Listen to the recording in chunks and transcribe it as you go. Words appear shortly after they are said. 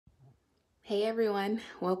Hey everyone,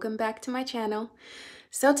 welcome back to my channel.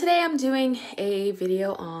 So today I'm doing a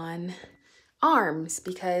video on arms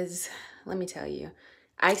because let me tell you,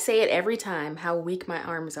 I say it every time how weak my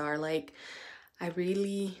arms are. Like I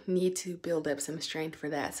really need to build up some strength for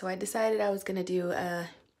that. So I decided I was gonna do a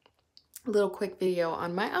little quick video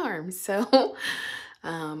on my arms. So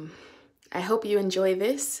I hope you enjoy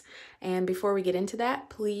this. And before we get into that,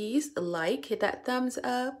 please hit that thumbs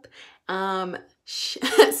up.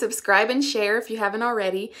 Subscribe and share if you haven't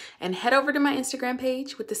already, and head over to my Instagram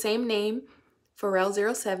page with the same name,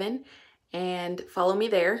 Pharrell07, and follow me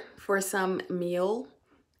there for some meal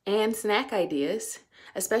and snack ideas,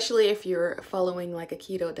 especially if you're following like a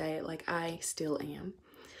keto diet like I still am.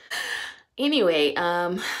 Anyway,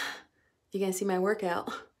 you're gonna see my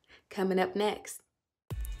workout coming up next.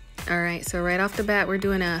 All right, so right off the bat, we're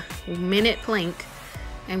doing a minute plank.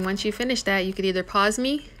 And once you finish that, you could either pause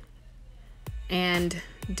me and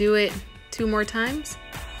do it 2 more times,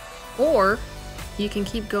 or you can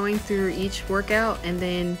keep going through each workout and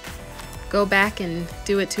then go back and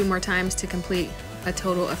do it 2 more times to complete a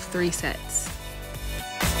total of 3 sets.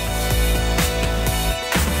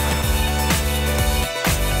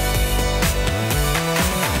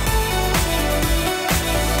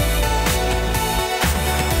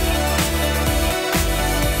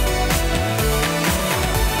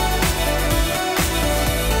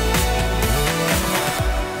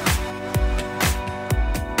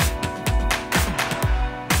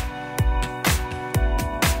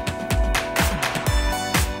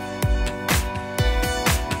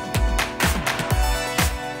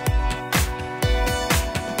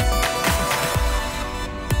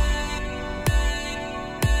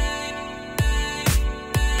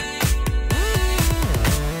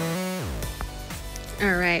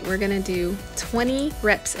 All right, we're gonna do 20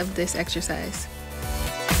 reps of this exercise.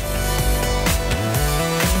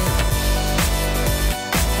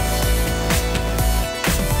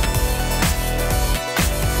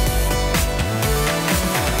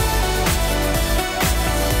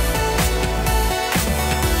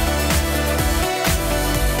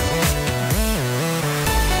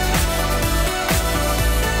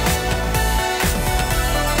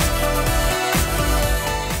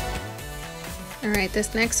 All right,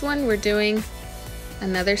 this next one, we're doing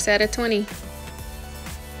another set of 20.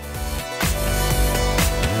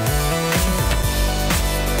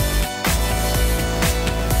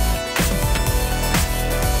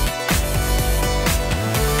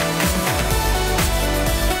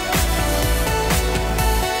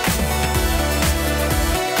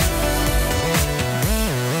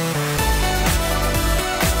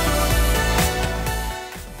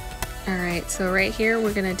 All right, so right here,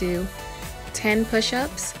 we're gonna do 10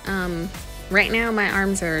 push-ups. Right now my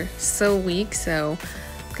arms are so weak, so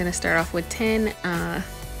I'm gonna start off with 10. I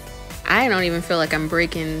don't even feel like I'm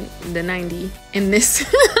breaking the 90 in this,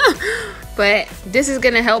 but this is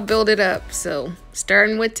gonna help build it up. So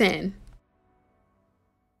starting with 10.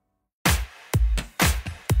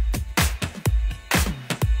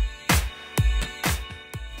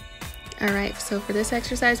 All right, so for this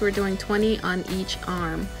exercise, we're doing 20 on each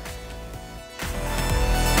arm.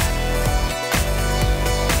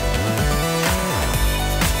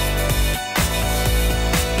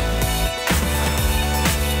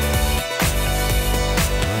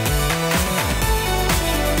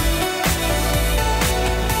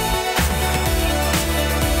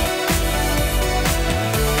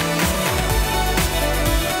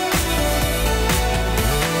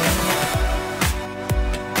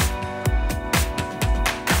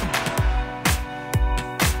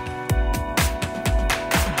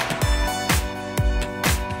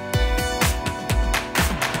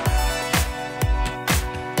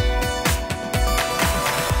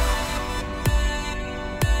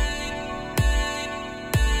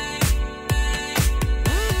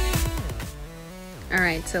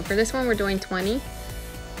 Alright, so for this one we're doing 20.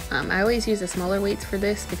 I always use the smaller weights for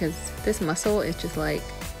this because this muscle is just like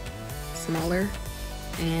smaller,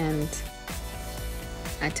 and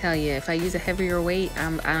I tell you, if I use a heavier weight, I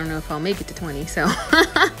don't know if I'll make it to 20, so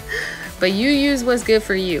but you use what's good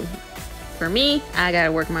for you. For me, I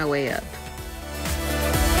gotta work my way up.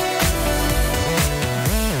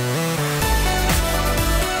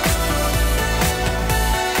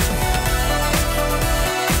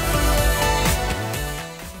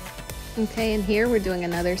 Okay, and here we're doing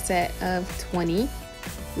another set of 20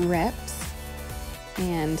 reps.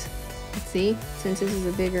 And let's see, since this is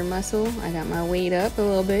a bigger muscle, I got my weight up a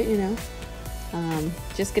little bit, you know.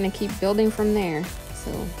 Just gonna keep building from there.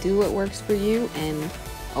 So do what works for you and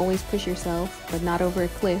always push yourself, but not over a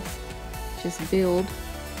cliff. Just build,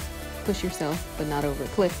 push yourself, but not over a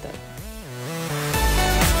cliff though.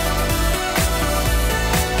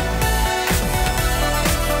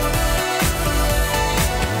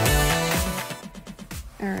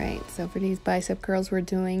 So for these bicep curls, we're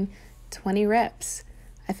doing 20 reps.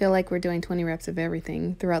 I feel like we're doing 20 reps of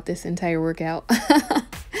everything throughout this entire workout.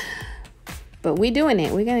 But we doing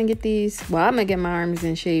it. We're gonna get these, well, I'm gonna get my arms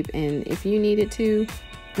in shape, and if you need it to,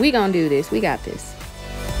 we gonna do this. We got this.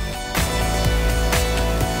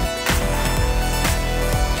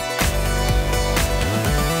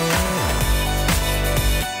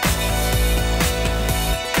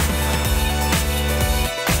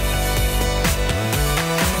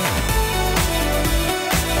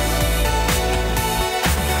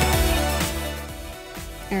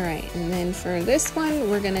 For this one,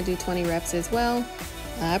 we're gonna do 20 reps as well.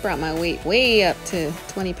 I brought my weight way up to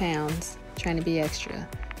 20 pounds, trying to be extra,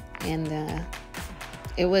 and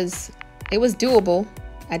it was doable.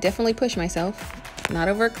 I definitely pushed myself, not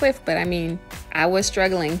over a cliff, but I mean, I was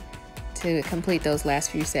struggling to complete those last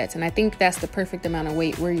few sets, and I think that's the perfect amount of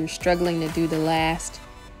weight where you're struggling to do the last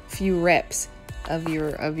few reps of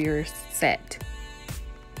your set.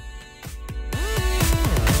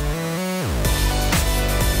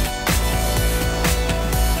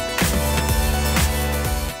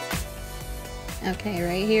 Okay,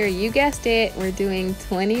 right here, you guessed it, we're doing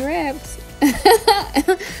 20 reps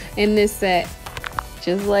in this set,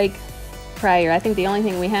 just like prior. I think the only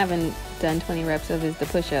thing we haven't done 20 reps of is the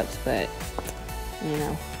push-ups, but you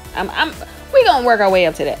know, we gonna work our way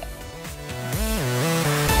up to that.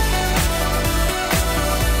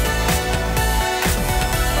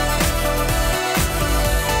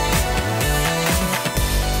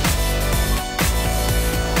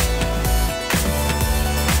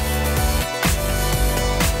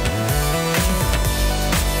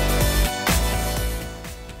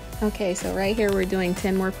 Okay, so right here we're doing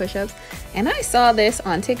 10 more push-ups, and I saw this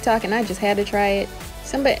on TikTok and I just had to try it.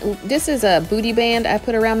 This is a booty band I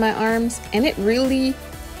put around my arms, and it really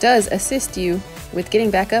does assist you with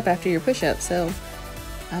getting back up after your push-up. So,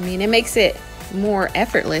 I mean, it makes it more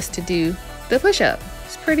effortless to do the push-up.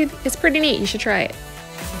 It's pretty neat. You should try it.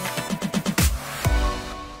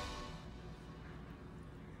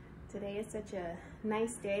 Today is such a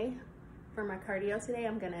nice day for my cardio today.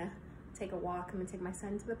 I'm gonna take a walk. I'm gonna take my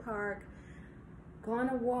son to the park, go on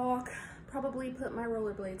a walk, probably put my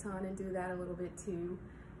rollerblades on and do that a little bit too.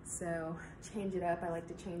 So change it up. I like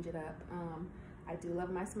to change it up. I do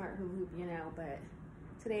love my smart hula hoop, you know, but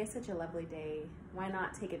today is such a lovely day. Why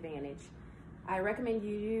not take advantage? I recommend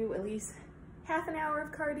you do at least half an hour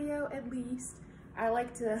of cardio at least. I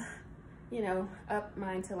like to, you know, up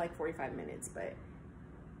mine to like 45 minutes, but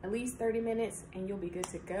at least 30 minutes and you'll be good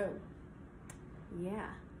to go. Yeah.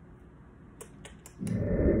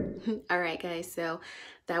 All right, guys, so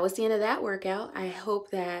that was the end of that workout. I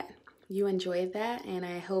hope that you enjoyed that, and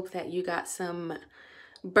I hope that you got some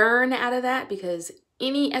burn out of that, because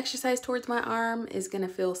any exercise towards my arm is gonna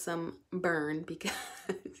feel some burn, because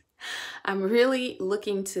I'm really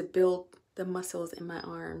looking to build the muscles in my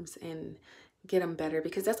arms and get them better,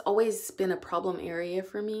 because that's always been a problem area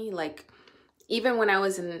for me. Like even when I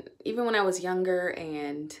was younger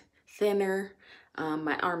and thinner,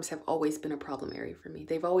 my arms have always been a problem area for me.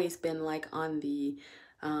 They've always been like on the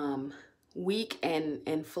weak and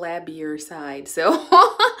flabbier side. So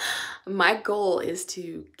my goal is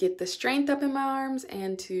to get the strength up in my arms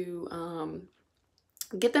and to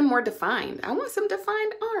get them more defined. I want some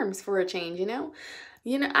defined arms for a change, you know?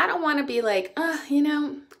 I don't want to be like, you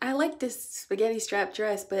know, I like this spaghetti strap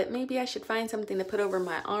dress, but maybe I should find something to put over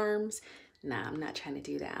my arms. Nah, I'm not trying to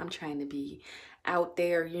do that. I'm trying to be out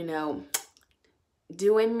there, you know,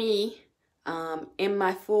 doing me in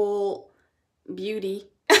my full beauty,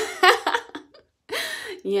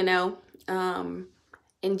 you know,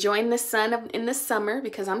 enjoying the sun in the summer,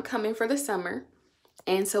 because I'm coming for the summer.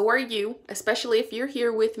 And so are you, especially if you're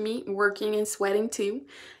here with me working and sweating too.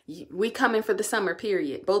 We coming for the summer,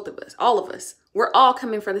 period. Both of us, all of us, we're all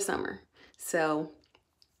coming for the summer. So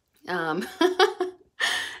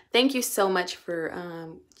thank you so much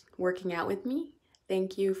for working out with me.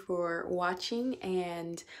 Thank you for watching,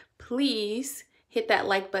 and please hit that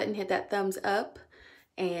like button, hit that thumbs up,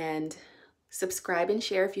 and subscribe and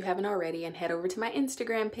share if you haven't already, and head over to my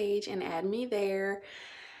Instagram page and add me there.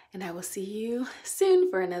 And I will see you soon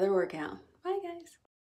for another workout.